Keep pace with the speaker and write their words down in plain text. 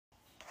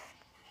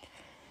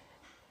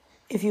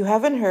If you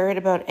haven't heard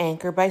about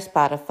Anchor by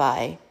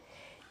Spotify,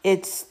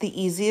 it's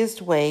the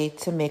easiest way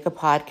to make a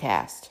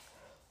podcast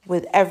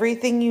with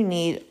everything you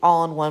need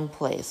all in one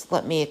place.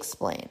 Let me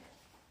explain.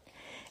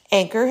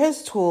 Anchor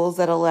has tools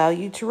that allow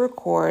you to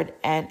record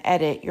and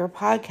edit your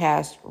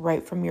podcast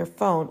right from your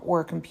phone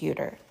or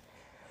computer.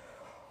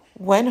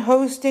 When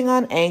hosting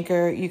on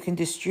Anchor, you can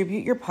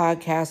distribute your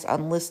podcast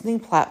on listening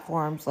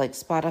platforms like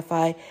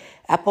Spotify,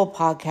 Apple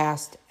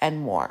Podcast, and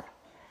more.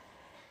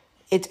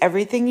 It's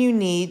everything you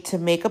need to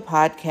make a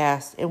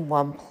podcast in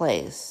one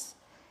place.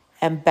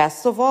 And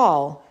best of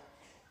all,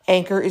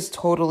 Anchor is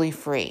totally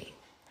free.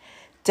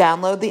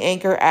 Download the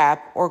Anchor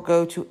app or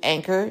go to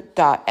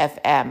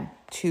anchor.fm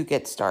to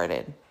get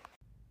started.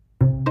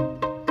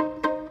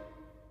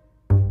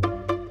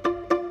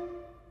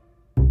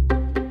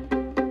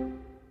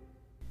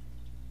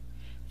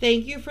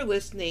 Thank you for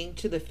listening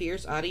to the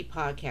Fierce Oddie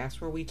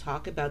podcast, where we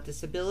talk about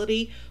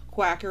disability,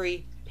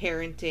 quackery,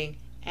 parenting,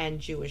 and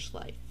Jewish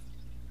life.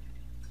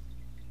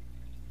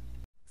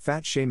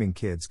 Fat shaming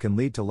kids can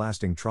lead to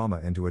lasting trauma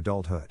into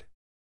adulthood.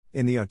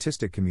 In the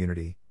autistic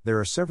community, there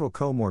are several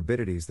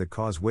comorbidities that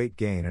cause weight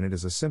gain, and it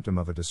is a symptom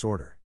of a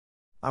disorder.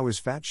 I was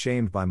fat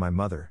shamed by my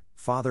mother,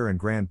 father, and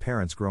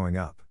grandparents growing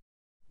up.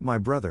 My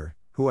brother,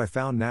 who I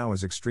found now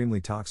is extremely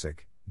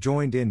toxic,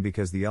 joined in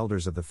because the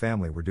elders of the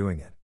family were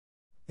doing it.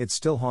 It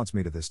still haunts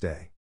me to this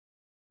day.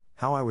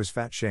 How I was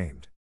fat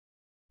shamed.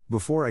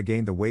 Before I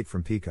gained the weight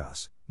from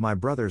PCOS, my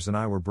brothers and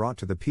I were brought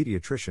to the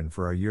pediatrician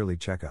for our yearly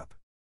checkup.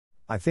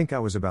 I think I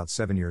was about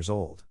 7 years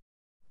old.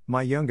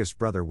 My youngest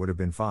brother would have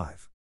been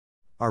 5.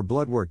 Our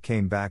blood work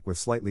came back with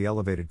slightly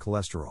elevated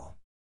cholesterol.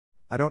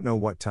 I don't know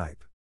what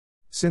type.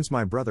 Since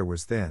my brother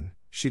was thin,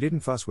 she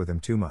didn't fuss with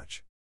him too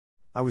much.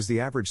 I was the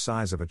average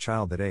size of a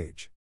child that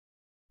age.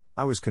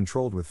 I was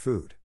controlled with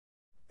food.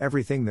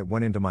 Everything that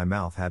went into my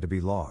mouth had to be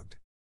logged.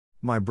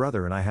 My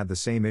brother and I had the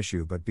same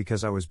issue, but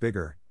because I was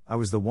bigger, I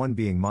was the one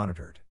being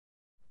monitored.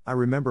 I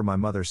remember my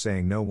mother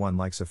saying no one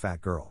likes a fat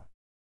girl.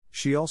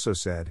 She also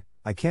said,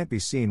 I can't be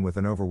seen with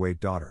an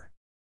overweight daughter.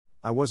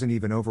 I wasn't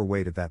even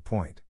overweight at that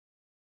point.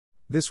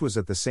 This was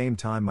at the same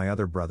time my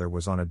other brother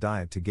was on a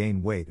diet to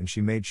gain weight, and she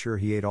made sure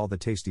he ate all the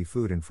tasty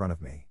food in front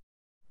of me.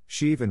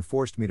 She even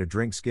forced me to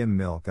drink skim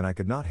milk, and I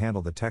could not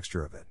handle the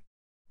texture of it.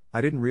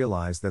 I didn't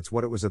realize that's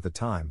what it was at the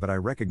time, but I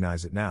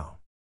recognize it now.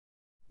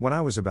 When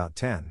I was about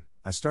 10,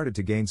 I started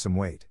to gain some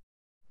weight.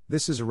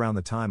 This is around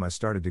the time I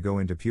started to go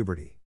into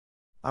puberty.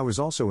 I was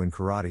also in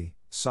karate,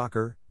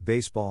 soccer,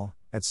 baseball,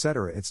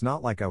 etc. It's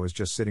not like I was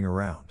just sitting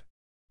around.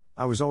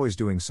 I was always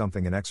doing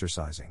something and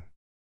exercising.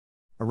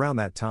 Around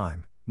that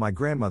time, my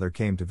grandmother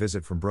came to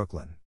visit from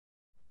Brooklyn.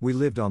 We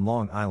lived on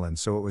Long Island,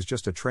 so it was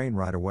just a train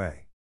ride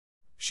away.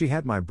 She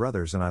had my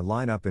brothers and I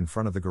line up in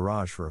front of the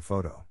garage for a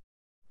photo.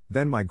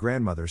 Then my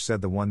grandmother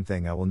said the one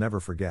thing I will never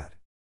forget.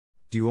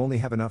 Do you only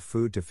have enough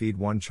food to feed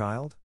one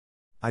child?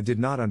 I did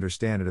not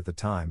understand it at the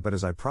time, but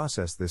as I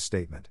processed this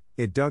statement,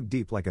 it dug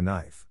deep like a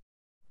knife.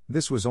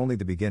 This was only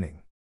the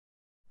beginning.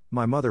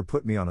 My mother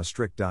put me on a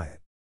strict diet.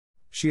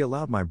 She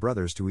allowed my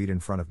brothers to eat in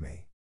front of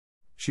me.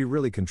 She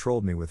really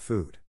controlled me with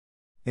food.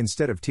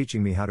 Instead of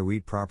teaching me how to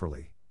eat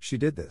properly, she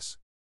did this.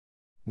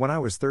 When I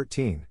was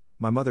 13,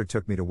 my mother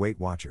took me to Weight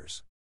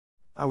Watchers.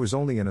 I was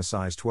only in a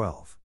size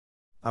 12.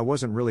 I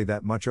wasn't really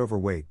that much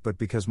overweight, but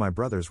because my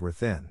brothers were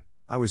thin,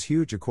 I was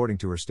huge according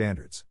to her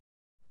standards.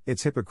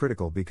 It's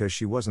hypocritical because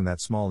she wasn't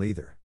that small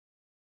either.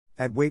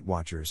 At Weight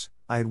Watchers,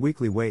 I had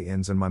weekly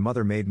weigh-ins and my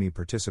mother made me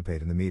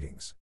participate in the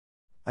meetings.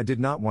 I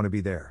did not want to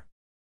be there.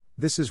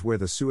 This is where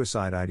the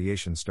suicide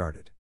ideation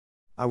started.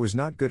 I was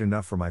not good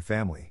enough for my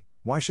family,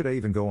 why should I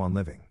even go on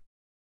living?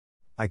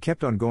 I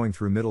kept on going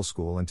through middle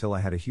school until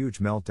I had a huge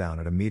meltdown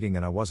at a meeting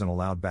and I wasn't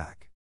allowed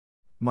back.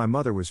 My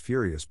mother was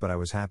furious, but I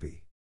was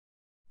happy.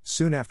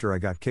 Soon after I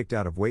got kicked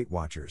out of Weight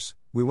Watchers,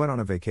 we went on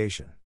a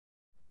vacation.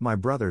 My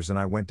brothers and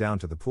I went down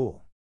to the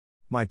pool.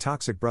 My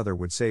toxic brother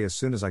would say as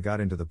soon as I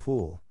got into the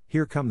pool,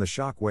 "Here come the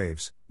shock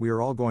waves, we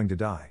are all going to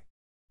die."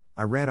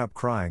 I ran up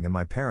crying and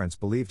my parents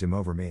believed him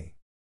over me.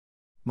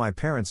 My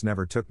parents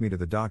never took me to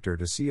the doctor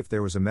to see if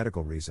there was a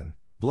medical reason.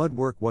 Blood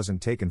work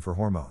wasn't taken for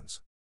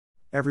hormones.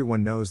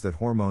 Everyone knows that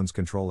hormones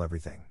control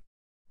everything.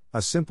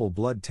 A simple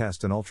blood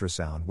test and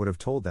ultrasound would have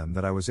told them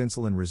that I was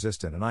insulin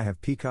resistant and I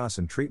have PCOS,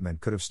 and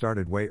treatment could have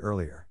started way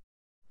earlier.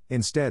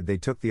 Instead, they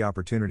took the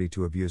opportunity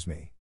to abuse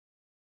me.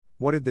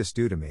 What did this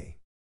do to me?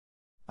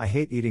 I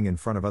hate eating in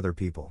front of other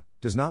people,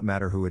 does not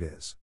matter who it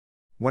is.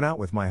 When out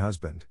with my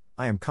husband,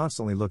 I am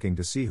constantly looking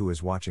to see who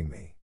is watching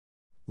me.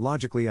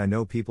 Logically, I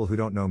know people who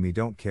don't know me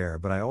don't care,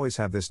 but I always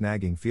have this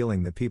nagging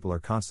feeling that people are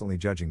constantly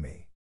judging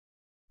me.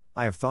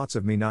 I have thoughts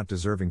of me not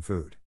deserving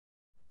food.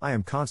 I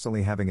am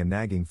constantly having a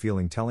nagging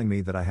feeling telling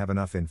me that I have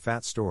enough in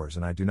fat stores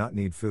and I do not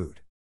need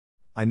food.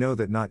 I know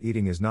that not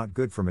eating is not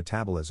good for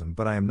metabolism,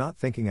 but I am not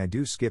thinking I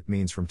do skip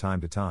meals from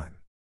time to time.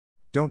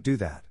 Don't do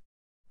that.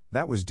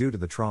 That was due to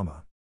the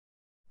trauma.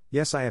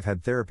 Yes, I have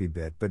had therapy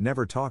but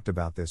never talked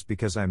about this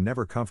because I am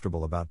never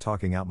comfortable about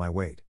talking out my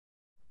weight.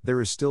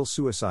 There is still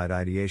suicide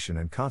ideation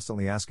and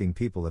constantly asking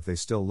people if they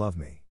still love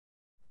me.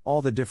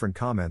 All the different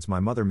comments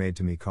my mother made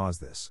to me caused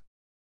this.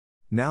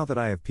 Now that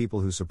I have people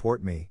who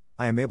support me,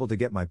 I am able to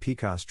get my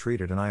PCOS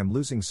treated and I am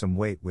losing some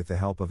weight with the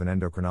help of an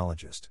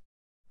endocrinologist.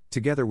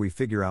 Together we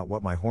figure out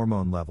what my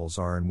hormone levels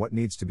are and what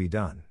needs to be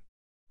done.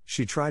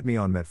 She tried me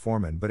on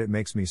metformin, but it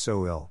makes me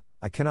so ill,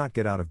 I cannot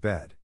get out of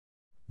bed.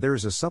 There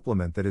is a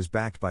supplement that is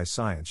backed by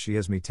science she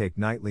has me take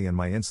nightly and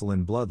my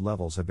insulin blood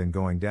levels have been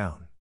going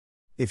down.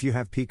 If you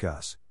have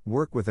PCOS,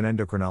 work with an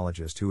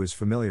endocrinologist who is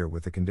familiar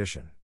with the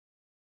condition.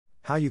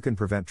 How you can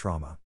prevent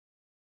trauma.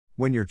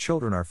 When your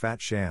children are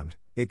fat shamed,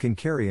 it can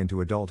carry into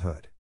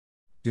adulthood.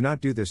 Do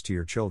not do this to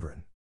your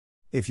children.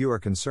 If you are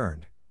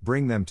concerned,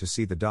 bring them to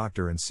see the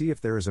doctor and see if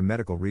there is a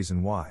medical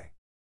reason why.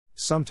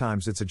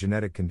 Sometimes it's a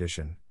genetic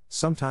condition,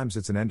 sometimes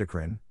it's an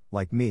endocrine,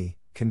 like me,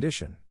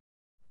 condition.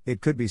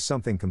 It could be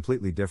something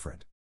completely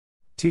different.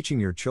 Teaching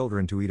your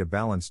children to eat a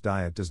balanced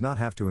diet does not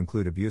have to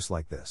include abuse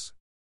like this.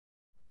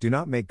 Do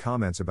not make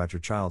comments about your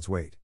child's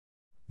weight.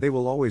 They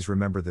will always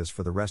remember this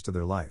for the rest of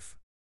their life.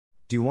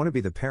 Do you want to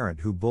be the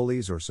parent who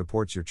bullies or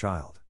supports your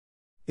child?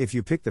 If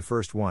you pick the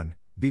first one,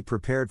 be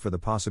prepared for the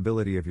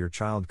possibility of your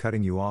child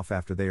cutting you off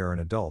after they are an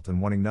adult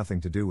and wanting nothing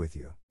to do with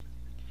you.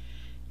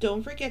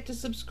 Don't forget to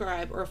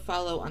subscribe or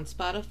follow on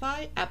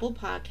Spotify, Apple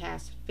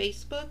Podcasts,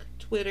 Facebook,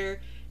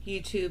 Twitter,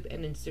 YouTube,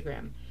 and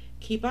Instagram.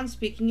 Keep on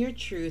speaking your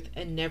truth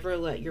and never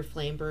let your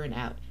flame burn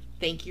out.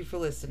 Thank you for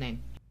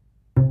listening.